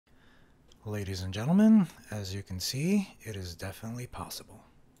Ladies and gentlemen, as you can see, it is definitely possible.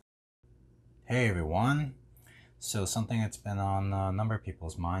 Hey everyone! So something that's been on a number of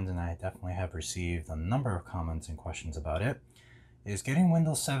people's minds, and I definitely have received a number of comments and questions about it, is getting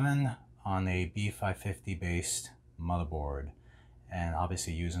Windows 7 on a B550 based motherboard, and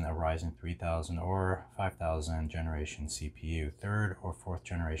obviously using a Ryzen 3000 or 5000 generation CPU, third or fourth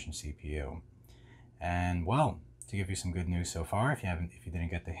generation CPU. And well, to give you some good news so far, if you didn't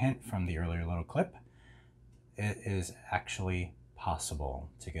get the hint from the earlier little clip, it is actually possible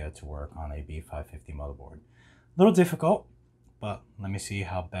to get it to work on a B550 motherboard. A little difficult, but let me see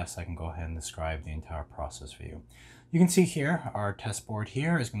how best I can go ahead and describe the entire process for you. You can see here, our test board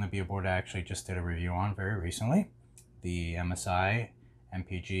here is going to be a board I actually just did a review on very recently. The MSI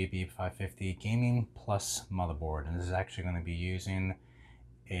MPG B550 Gaming Plus motherboard. And this is actually going to be using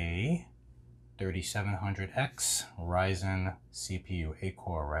a 3700X Ryzen CPU,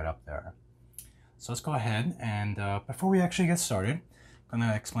 8-core right up there. So let's go ahead and before we actually get started, I'm going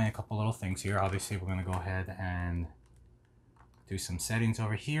to explain a couple little things here. Obviously, we're going to go ahead and do some settings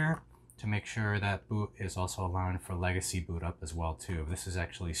over here to make sure that boot is also allowing for legacy boot up as well too. If this is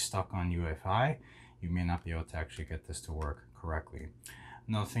actually stuck on UEFI, you may not be able to actually get this to work correctly.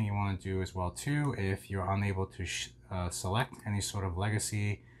 Another thing you want to do as well too, if you're unable to select any sort of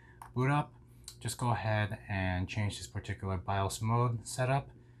legacy boot up, just go ahead and change this particular BIOS mode setup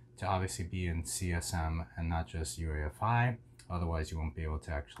to obviously be in CSM and not just UEFI. Otherwise, you won't be able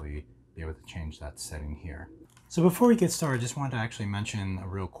to actually be able to change that setting here. So before we get started, I just wanted to actually mention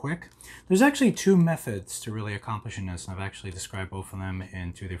real quick, there's actually two methods to really accomplishing this. And I've actually described both of them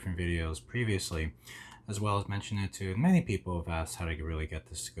in two different videos previously, as well as mentioned it to many people who have asked how to really get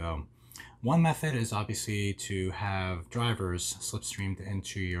this to go. One method is obviously to have drivers slipstreamed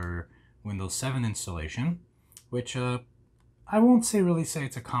into your Windows 7 installation, which I won't really say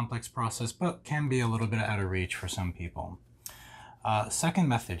it's a complex process, but can be a little bit out of reach for some people. Second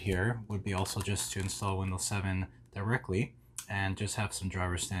method here would be also just to install Windows 7 directly and just have some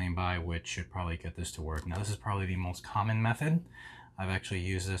drivers standing by, which should probably get this to work. Now, this is probably the most common method. I've actually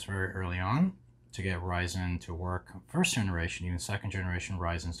used this very early on to get Ryzen to work, first generation, even second generation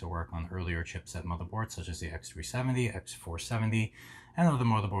Ryzens to work on earlier chipset motherboards, such as the X370, X470, and other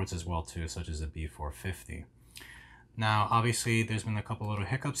motherboards as well too, such as the B450. Now, obviously, there's been a couple little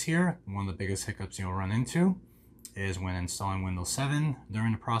hiccups here. One of the biggest hiccups you'll run into is when installing Windows 7.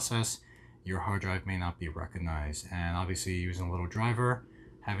 During the process, your hard drive may not be recognized. And obviously, using a little driver,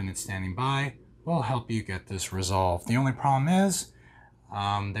 having it standing by, will help you get this resolved. The only problem is,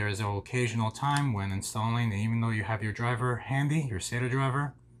 there is an occasional time when installing, and even though you have your driver handy, your SATA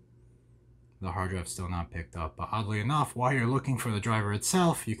driver, the hard drive still not picked up. But oddly enough, while you're looking for the driver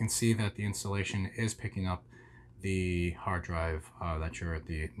itself, you can see that the installation is picking up the hard drive that you're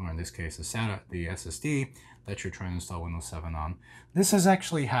or in this case, the SATA, the SSD that you're trying to install Windows 7 on. This has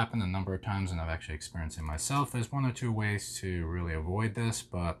actually happened a number of times, and I've actually experienced it myself. There's one or two ways to really avoid this,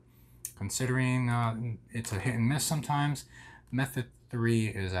 but considering it's a hit and miss sometimes, method 3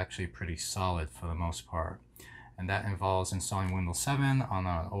 is actually pretty solid for the most part. And that involves installing Windows 7 on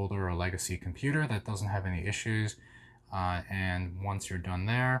an older or legacy computer that doesn't have any issues. And once you're done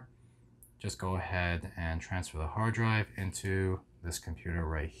there, just go ahead and transfer the hard drive into this computer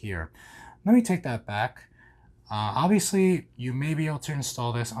right here. Let me take that back. Obviously, you may be able to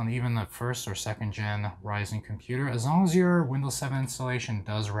install this on even the first or second gen Ryzen computer, as long as your Windows 7 installation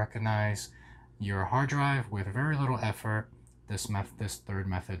does recognize your hard drive with very little effort. This third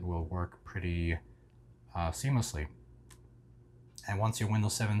method will work pretty seamlessly. And once your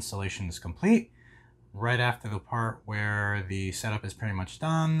Windows 7 installation is complete, right after the part where the setup is pretty much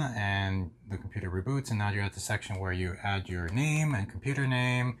done and the computer reboots, and now you're at the section where you add your name and computer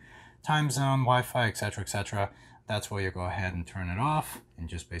name, time zone, Wi-Fi, etc., that's where you go ahead and turn it off and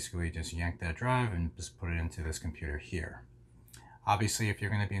just basically just yank that drive and just put it into this computer here. Obviously, if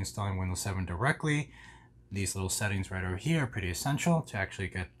you're going to be installing Windows 7 directly, these little settings right over here are pretty essential to actually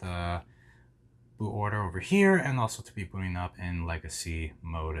get the boot order over here, and also to be booting up in legacy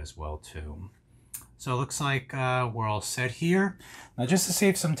mode as well too. So it looks like we're all set here. Now, just to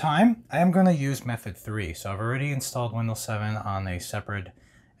save some time, I am going to use method 3. So I've already installed Windows 7 on a separate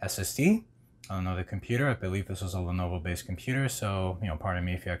SSD on another computer. I believe this was a Lenovo-based computer, so pardon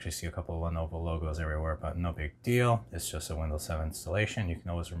me if you actually see a couple of Lenovo logos everywhere, but no big deal. It's just a Windows 7 installation. You can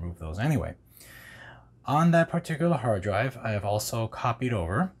always remove those anyway. On that particular hard drive, I have also copied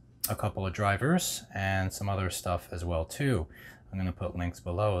over a couple of drivers and some other stuff as well too. I'm going to put links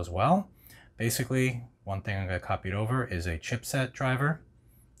below as well. Basically, one thing I got copied over is a chipset driver.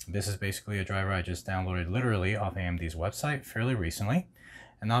 This is basically a driver I just downloaded literally off AMD's website fairly recently.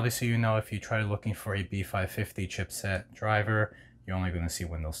 And obviously, you know, if you try looking for a B550 chipset driver, you're only going to see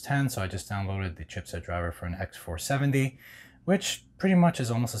Windows 10. So I just downloaded the chipset driver for an X470, which pretty much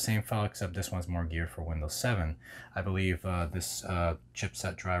is almost the same file, except this one's more geared for Windows 7. I believe this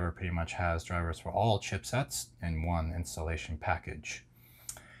chipset driver pretty much has drivers for all chipsets in one installation package.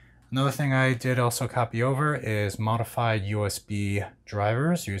 Another thing I did also copy over is modified USB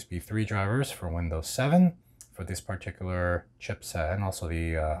drivers, USB 3 drivers for Windows 7 for this particular chipset, and also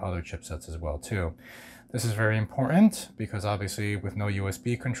the other chipsets as well too. This is very important because obviously with no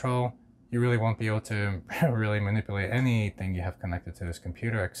USB control, you really won't be able to really manipulate anything you have connected to this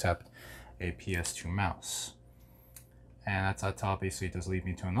computer except a PS2 mouse. And that obviously does lead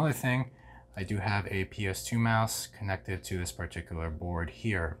me to another thing. I do have a PS2 mouse connected to this particular board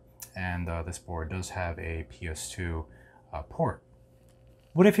here. And this board does have a PS2 port.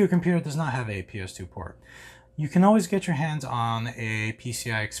 What if your computer does not have a PS2 port? You can always get your hands on a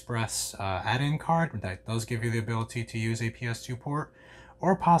PCI Express add-in card that does give you the ability to use a PS2 port,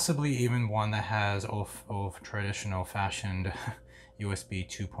 or possibly even one that has traditional fashioned USB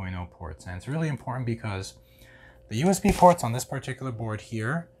 2.0 ports. And it's really important because the USB ports on this particular board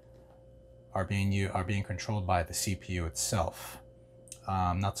here are being controlled by the CPU itself.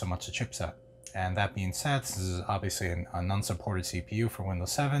 Not so much the chipset. And that being said, this is obviously an unsupported CPU for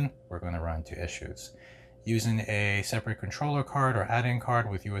Windows 7. We're going to run into issues. Using a separate controller card or add-in card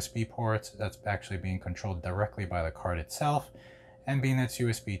with USB ports, that's actually being controlled directly by the card itself. And being it's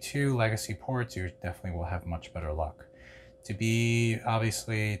USB 2 legacy ports, you definitely will have much better luck. To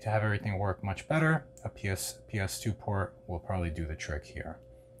have everything work much better, a PS2 port will probably do the trick here.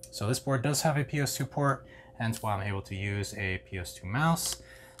 So this board does have a PS2 port, hence why I'm able to use a PS2 mouse.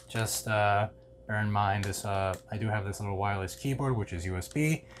 Just bear in mind this, I do have this little wireless keyboard, which is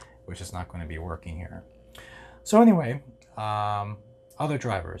USB, which is not going to be working here. So anyway, other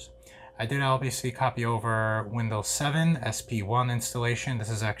drivers. I did obviously copy over Windows 7 SP1 installation. This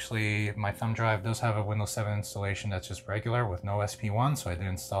is actually, my thumb drive does have a Windows 7 installation that's just regular with no SP1. So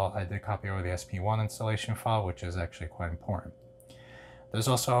I did copy over the SP1 installation file, which is actually quite important. There's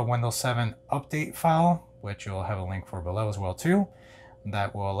also a Windows 7 update file, which you'll have a link for below as well too,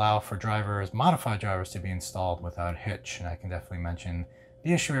 that will allow for modified drivers to be installed without a hitch. And I can definitely mention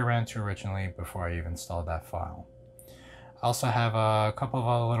the issue I ran into originally before I even installed that file. I also have a couple of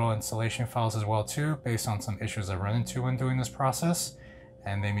other little installation files as well too, based on some issues I run into when doing this process,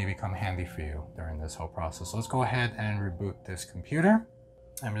 and they may become handy for you during this whole process. So let's go ahead and reboot this computer.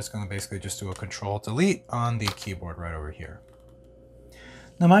 I'm just going to basically just do a Control-Delete on the keyboard right over here.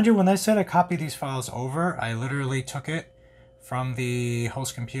 Now mind you, when I said I copied these files over, I literally took it from the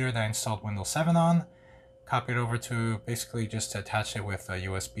host computer that I installed Windows 7 on, copied over to basically just attach it with a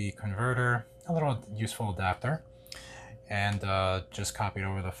USB converter, a little useful adapter, and just copied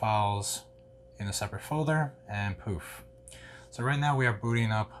over the files in a separate folder, and poof. So right now we are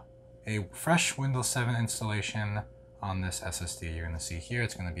booting up a fresh Windows 7 installation on this SSD. You're going to see here,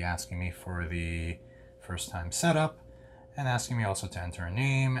 it's going to be asking me for the first time setup, and asking me also to enter a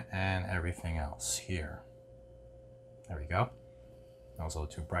name and everything else here. There we go. That was a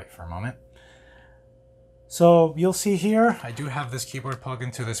little too bright for a moment. So you'll see here, I do have this keyboard plugged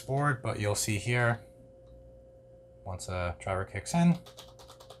into this board, but you'll see here, once a driver kicks in,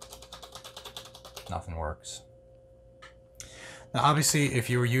 nothing works. Now obviously, if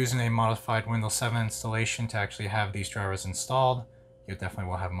you were using a modified Windows 7 installation to actually have these drivers installed, you definitely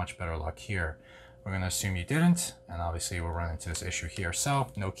will have much better luck here. We're going to assume you didn't, and obviously we'll run into this issue here. So,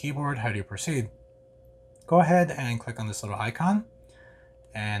 no keyboard, how do you proceed? Go ahead and click on this little icon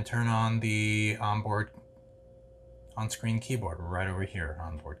and turn on the on-screen keyboard right over here,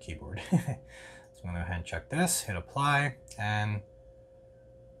 onboard keyboard. So I'm going to go ahead and check this, hit apply, and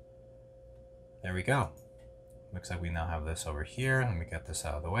there we go. Looks like we now have this over here. Let me get this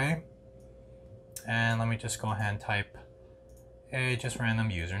out of the way. And let me just go ahead and type a just random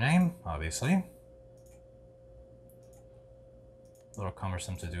username, obviously. A little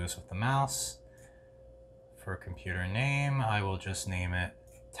cumbersome to do this with the mouse. For computer name, I will just name it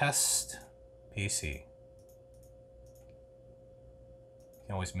Test PC. You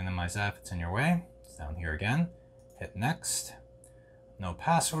can always minimize that if it's in your way. It's down here again. Hit next. No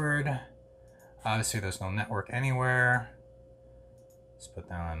password. Obviously there's no network anywhere. Let's put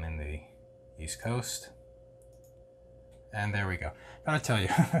down I'm in the East Coast. And there we go. Gotta tell you,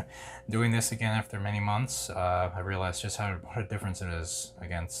 doing this again after many months, I realized just what a difference it is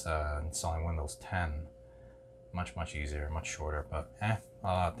against installing Windows 10. Much easier, much shorter, but a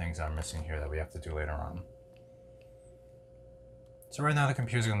lot of things are missing here that we have to do later on. So right now the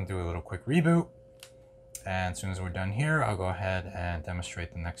computer's going to do a little quick reboot, And as soon as we're done here, I'll go ahead and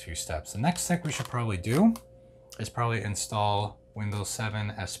demonstrate the next few steps. The next step we should probably do is probably install Windows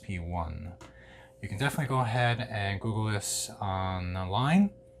 7 SP1. You can definitely go ahead and Google this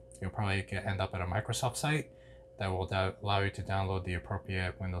online. You'll probably end up at a Microsoft site that will allow you to download the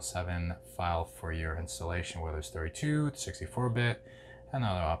appropriate Windows 7 file for your installation, whether it's 32, 64-bit, and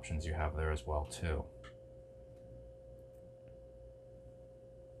other options you have there as well too.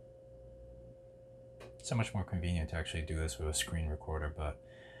 So much more convenient to actually do this with a screen recorder, but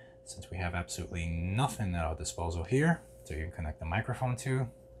since we have absolutely nothing at our disposal here to even connect the microphone to,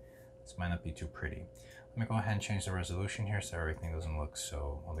 this might not be too pretty. Let me go ahead and change the resolution here so everything doesn't look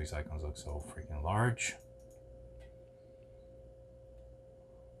so, all these icons look so freaking large.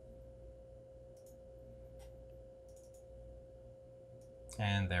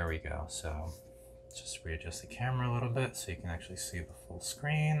 And there we go. So just readjust the camera a little bit so you can actually see the full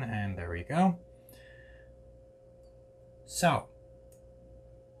screen, and there we go. So,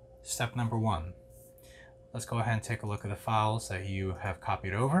 step number 1. Let's go ahead and take a look at the files that you have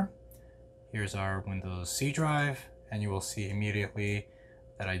copied over. Here's our Windows C drive, and you will see immediately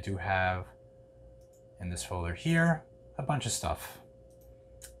that I do have in this folder here a bunch of stuff.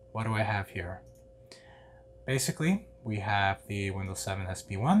 What do I have here? Basically, we have the Windows 7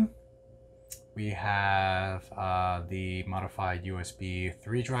 SP1. We have the modified USB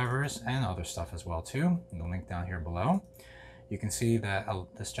 3 drivers and other stuff as well too. The link down here below. You can see that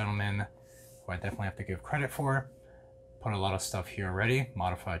this gentleman, who I definitely have to give credit for, put a lot of stuff here already.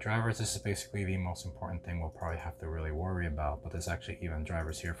 Modified drivers. This is basically the most important thing we'll probably have to really worry about. But there's actually even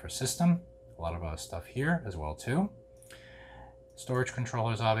drivers here for system. A lot of other stuff here as well too. Storage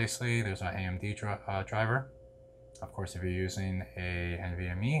controllers, obviously. There's our AMD driver. Of course, if you're using a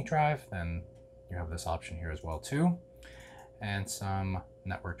NVMe drive, then you have this option here as well too. And some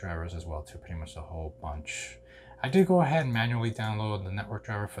network drivers as well too, pretty much a whole bunch. I did go ahead and manually download the network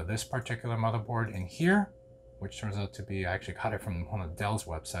driver for this particular motherboard in here, which turns out to be, I actually got it from one of Dell's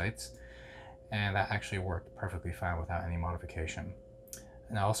websites, and that actually worked perfectly fine without any modification.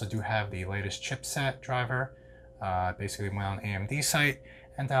 And I also do have the latest chipset driver. Basically went on AMD site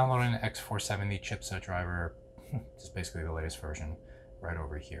and downloaded an X470 chipset driver, just basically the latest version right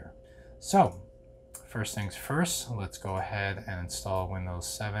over here. So first things first, let's go ahead and install Windows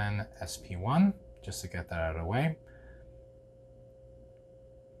 7 SP1 just to get that out of the way.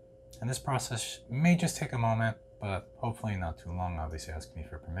 And this process may just take a moment, but hopefully not too long. Obviously ask me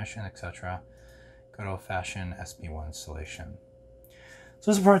for permission, etc. Good old-fashioned SP1 installation. So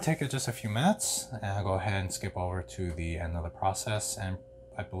this will probably take just a few minutes, and I'll go ahead and skip over to the end of the process. And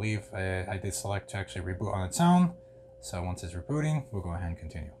I believe I did select to actually reboot on its own. So once it's rebooting, we'll go ahead and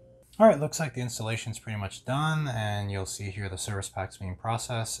continue. All right, looks like the installation is pretty much done, and you'll see here the service pack's being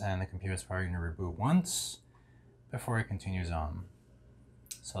processed, and the computer is probably going to reboot once before it continues on.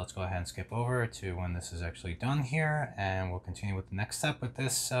 So let's go ahead and skip over to when this is actually done here, and we'll continue with the next step with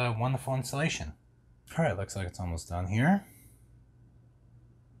this wonderful installation. All right, looks like it's almost done here.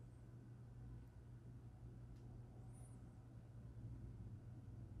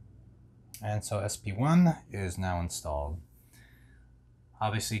 And so SP1 is now installed.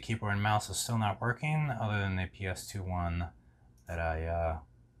 Obviously, keyboard and mouse is still not working, other than the PS2 one that I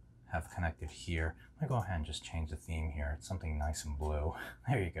have connected here. Let me go ahead and just change the theme here. It's something nice and blue.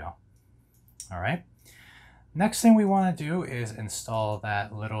 There you go. All right. Next thing we want to do is install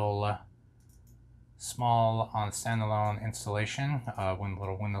that little small standalone installation,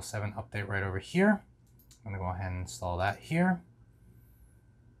 little Windows 7 update right over here. I'm going to go ahead and install that here.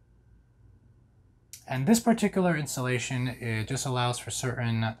 And this particular installation, it just allows for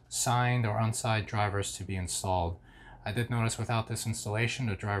certain signed or unsigned drivers to be installed. I did notice without this installation,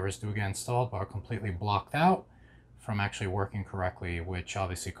 the drivers do get installed but are completely blocked out from actually working correctly, which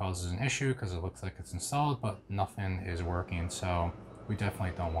obviously causes an issue because it looks like it's installed, but nothing is working. So we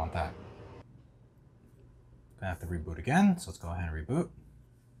definitely don't want that. Gonna have to reboot again. So let's go ahead and reboot.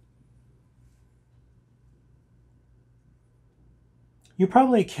 You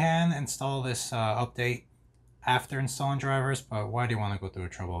probably can install this update after installing drivers, but why do you want to go through the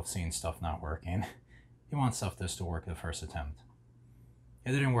trouble of seeing stuff not working? You want stuff just to work the first attempt.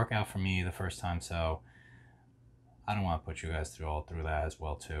 It didn't work out for me the first time, so I don't want to put you guys through that as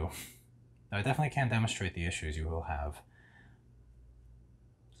well too. I definitely can demonstrate the issues you will have.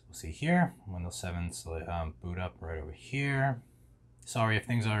 So we'll see here, Windows 7 boot up right over here. Sorry if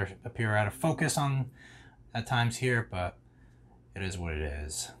things appear out of focus at times here, but it is what it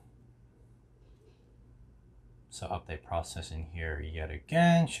is. So update processing here yet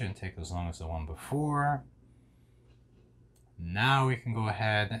again. Shouldn't take as long as the one before. Now we can go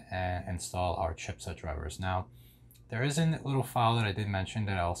ahead and install our chipset drivers. Now, there is a little file that I did mention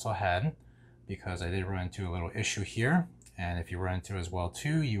that I also had, because I did run into a little issue here. And if you run into it as well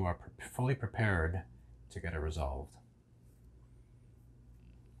too, you are fully prepared to get it resolved.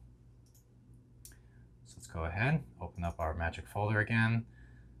 So let's go ahead, open up our magic folder again,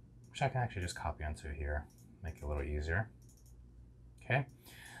 which I can actually just copy onto here, make it a little easier. Okay,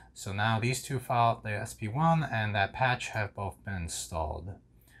 so now these two files, the SP1 and that patch, have both been installed.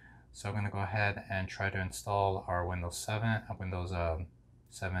 So I'm going to go ahead and try to install our Windows 7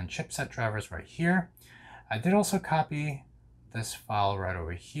 chipset drivers right here. I did also copy this file right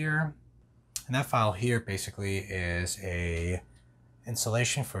over here. And that file here basically is a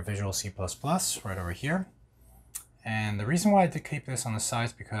installation for Visual C++ right over here. And the reason why I did keep this on the side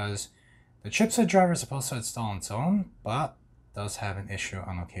is because the chipset driver is supposed to install on its own, but does have an issue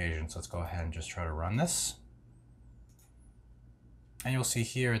on occasion. So let's go ahead and just try to run this. And you'll see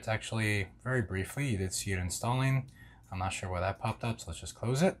here, it's actually very briefly, you did see it installing. I'm not sure why that popped up, so let's just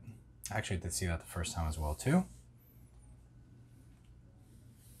close it. I actually did see that the first time as well too.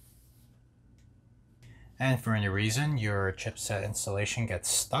 And for any reason your chipset installation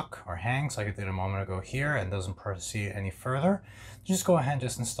gets stuck or hangs like it did a moment ago here and doesn't proceed any further, just go ahead and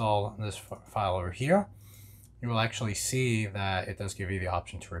just install this file over here. You will actually see that it does give you the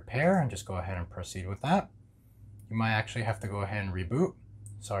option to repair, and just go ahead and proceed with that. You might actually have to go ahead and reboot.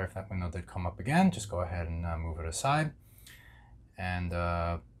 Sorry if that window did come up again, just go ahead and move it aside. And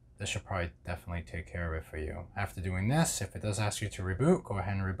this should probably definitely take care of it for you. After doing this, if it does ask you to reboot, go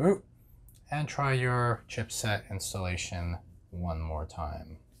ahead and reboot. And try your chipset installation one more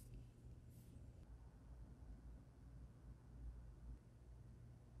time.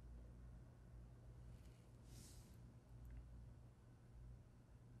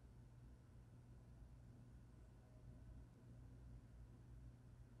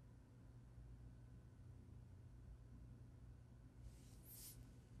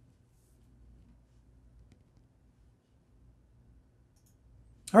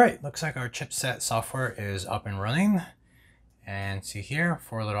 All right, looks like our chipset software is up and running. And see here,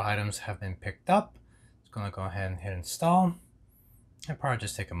 4 little items have been picked up. It's going to go ahead and hit install. It'll probably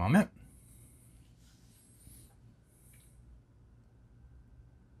just take a moment.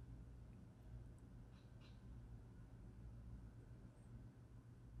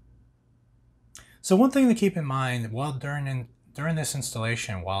 So one thing to keep in mind, while during this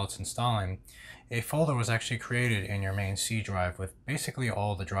installation, while it's installing, a folder was actually created in your main C drive with basically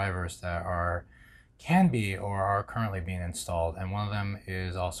all the drivers that can be or are currently being installed, and one of them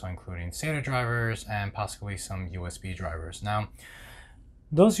is also including SATA drivers and possibly some USB drivers. Now,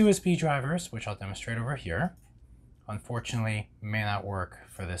 those USB drivers, which I'll demonstrate over here, unfortunately may not work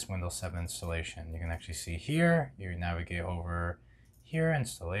for this Windows 7 installation. You can actually see here, you navigate over here,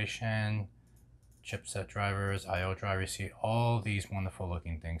 installation, chipset drivers, IO drivers, you see all these wonderful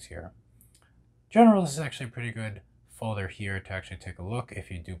looking things here. Generally, this is actually a pretty good folder here to actually take a look if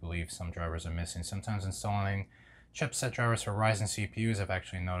you do believe some drivers are missing. Sometimes installing chipset drivers for Ryzen CPUs, I've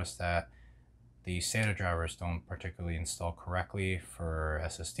actually noticed that the SATA drivers don't particularly install correctly for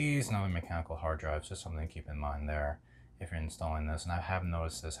SSDs and other mechanical hard drives. Just something to keep in mind there if you're installing this. And I have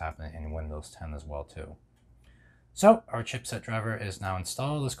noticed this happening in Windows 10 as well too. So our chipset driver is now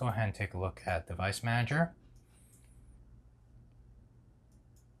installed. Let's go ahead and take a look at Device Manager.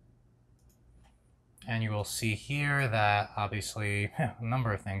 And you will see here that obviously a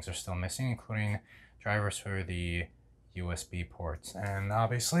number of things are still missing, including drivers for the USB ports. And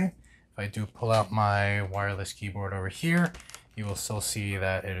obviously, if I do pull out my wireless keyboard over here, you will still see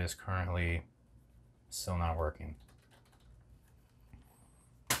that it is currently still not working.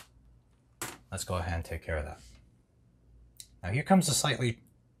 Let's go ahead and take care of that. Now here comes the slightly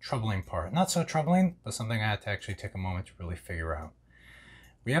troubling part. Not so troubling, but something I had to actually take a moment to really figure out.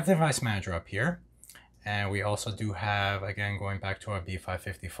 We have the Device Manager up here. And we also do have, again, going back to our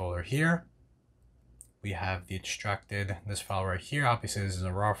B550 folder here, we have the extracted, this file right here. Obviously, this is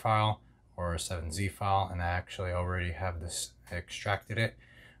a RAR file or a 7Z file, and I actually already have this extracted it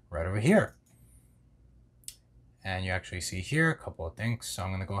right over here. And you actually see here a couple of things. So I'm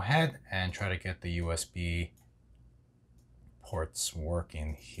going to go ahead and try to get the USB ports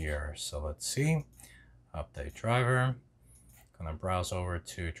working here. So let's see, update driver. I'm going to browse over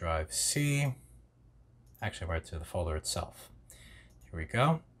to drive C. Actually right to the folder itself. Here we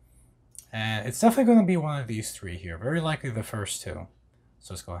go. And it's definitely going to be one of these 3 here. Very likely the first 2.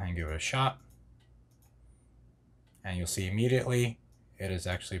 So let's go ahead and give it a shot. And you'll see immediately it is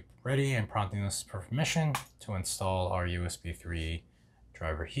actually ready and prompting us for permission to install our USB 3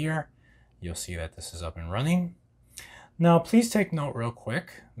 driver here. You'll see that this is up and running. Now, please take note real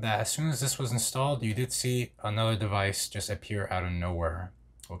quick that as soon as this was installed, you did see another device just appear out of nowhere.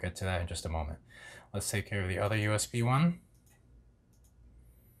 We'll get to that in just a moment. Let's take care of the other USB one.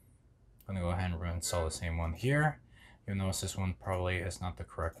 I'm going to go ahead and reinstall the same one here. You'll notice this one probably is not the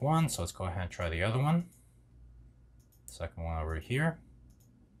correct one, so let's go ahead and try the other one. Second one over here.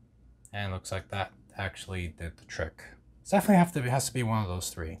 And it looks like that actually did the trick. It's definitely has to be one of those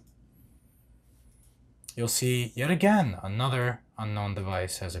three. You'll see yet again another unknown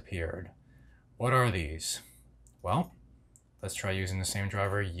device has appeared. What are these? Well, let's try using the same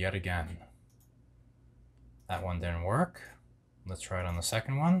driver yet again. That one didn't work. Let's try it on the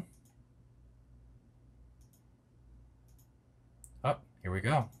second one. Oh, here we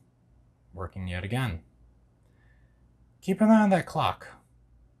go. Working yet again. Keep an eye on that clock.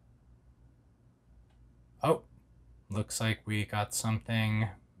 Oh, looks like we got something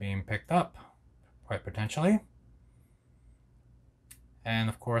being picked up, quite potentially. And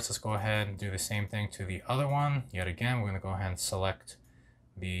of course, let's go ahead and do the same thing to the other one. Yet again, we're going to go ahead and select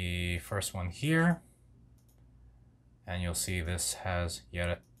the first one here. And you'll see this has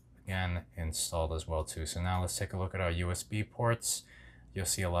yet again installed as well too. So now let's take a look at our USB ports. You'll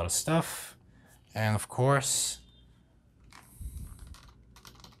see a lot of stuff. And of course,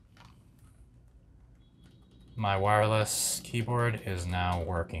 my wireless keyboard is now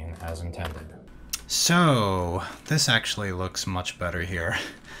working as intended. So this actually looks much better here,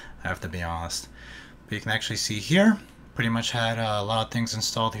 I have to be honest. But you can actually see here, pretty much had a lot of things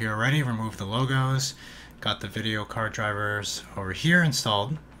installed here already. Removed the logos, got the video card drivers over here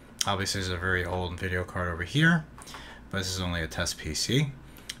installed. Obviously there's a very old video card over here, but this is only a test PC.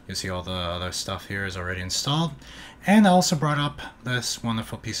 You see all the other stuff here is already installed. And I also brought up this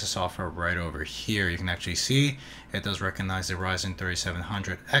wonderful piece of software right over here. You can actually see it does recognize the Ryzen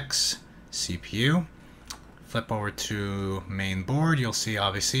 3700X CPU. Flip over to main board, you'll see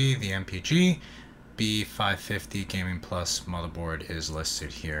obviously the MPG B550 Gaming Plus motherboard is listed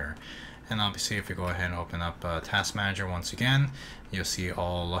here. And obviously if you go ahead and open up Task Manager once again, you'll see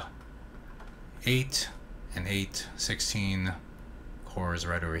all 8 and 16 cores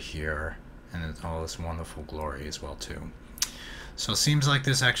right over here, and it's all this wonderful glory as well too. So it seems like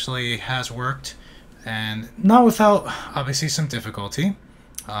this actually has worked, and not without obviously some difficulty.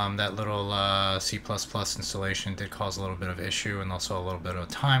 That little C++ installation did cause a little bit of issue and also a little bit of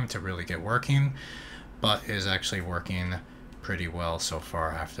time to really get working, but is actually working pretty well so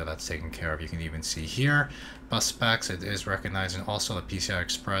far after that's taken care of. You can even see here bus specs, it is recognizing also the PCI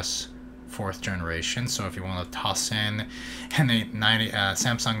Express 4th generation. So if you want to toss in a Samsung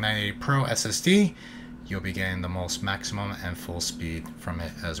 980 Pro SSD, you'll be getting the most maximum and full speed from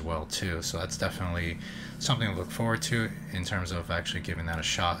it as well too. So that's definitely something to look forward to in terms of actually giving that a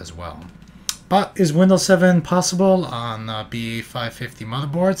shot as well. But is Windows 7 possible on B550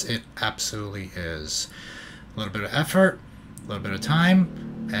 motherboards? It absolutely is. A little bit of effort, a little bit of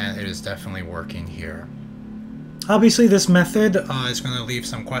time, and it is definitely working here. Obviously this method is going to leave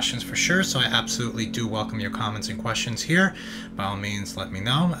some questions for sure, so I absolutely do welcome your comments and questions here. By all means, let me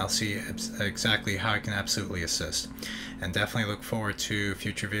know. I'll see exactly how I can absolutely assist. And definitely look forward to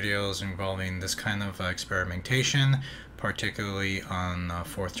future videos involving this kind of experimentation, particularly on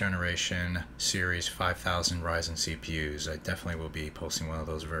 4th generation Series 5000 Ryzen CPUs. I definitely will be posting one of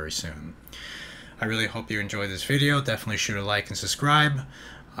those very soon. I really hope you enjoyed this video. Definitely shoot a like and subscribe.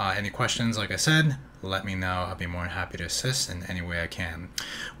 Any questions, like I said, let me know. I'll be more than happy to assist in any way I can.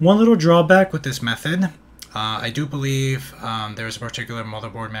 One little drawback with this method, I do believe there's a particular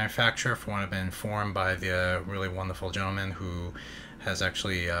motherboard manufacturer, from what I've been informed by the really wonderful gentleman who has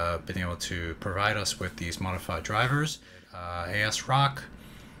actually been able to provide us with these modified drivers, Asrock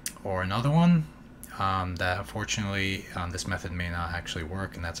or another one, that unfortunately this method may not actually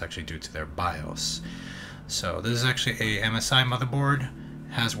work, and that's actually due to their BIOS. So this is actually a MSI motherboard.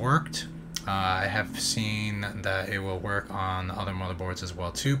 Has worked. I have seen that it will work on other motherboards as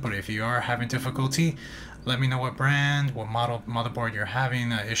well too, but if you are having difficulty, let me know what brand, what model motherboard you're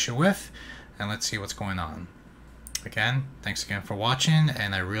having an issue with, and let's see what's going on. Again, thanks again for watching,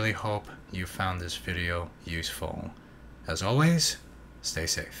 and I really hope you found this video useful. As always, stay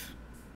safe.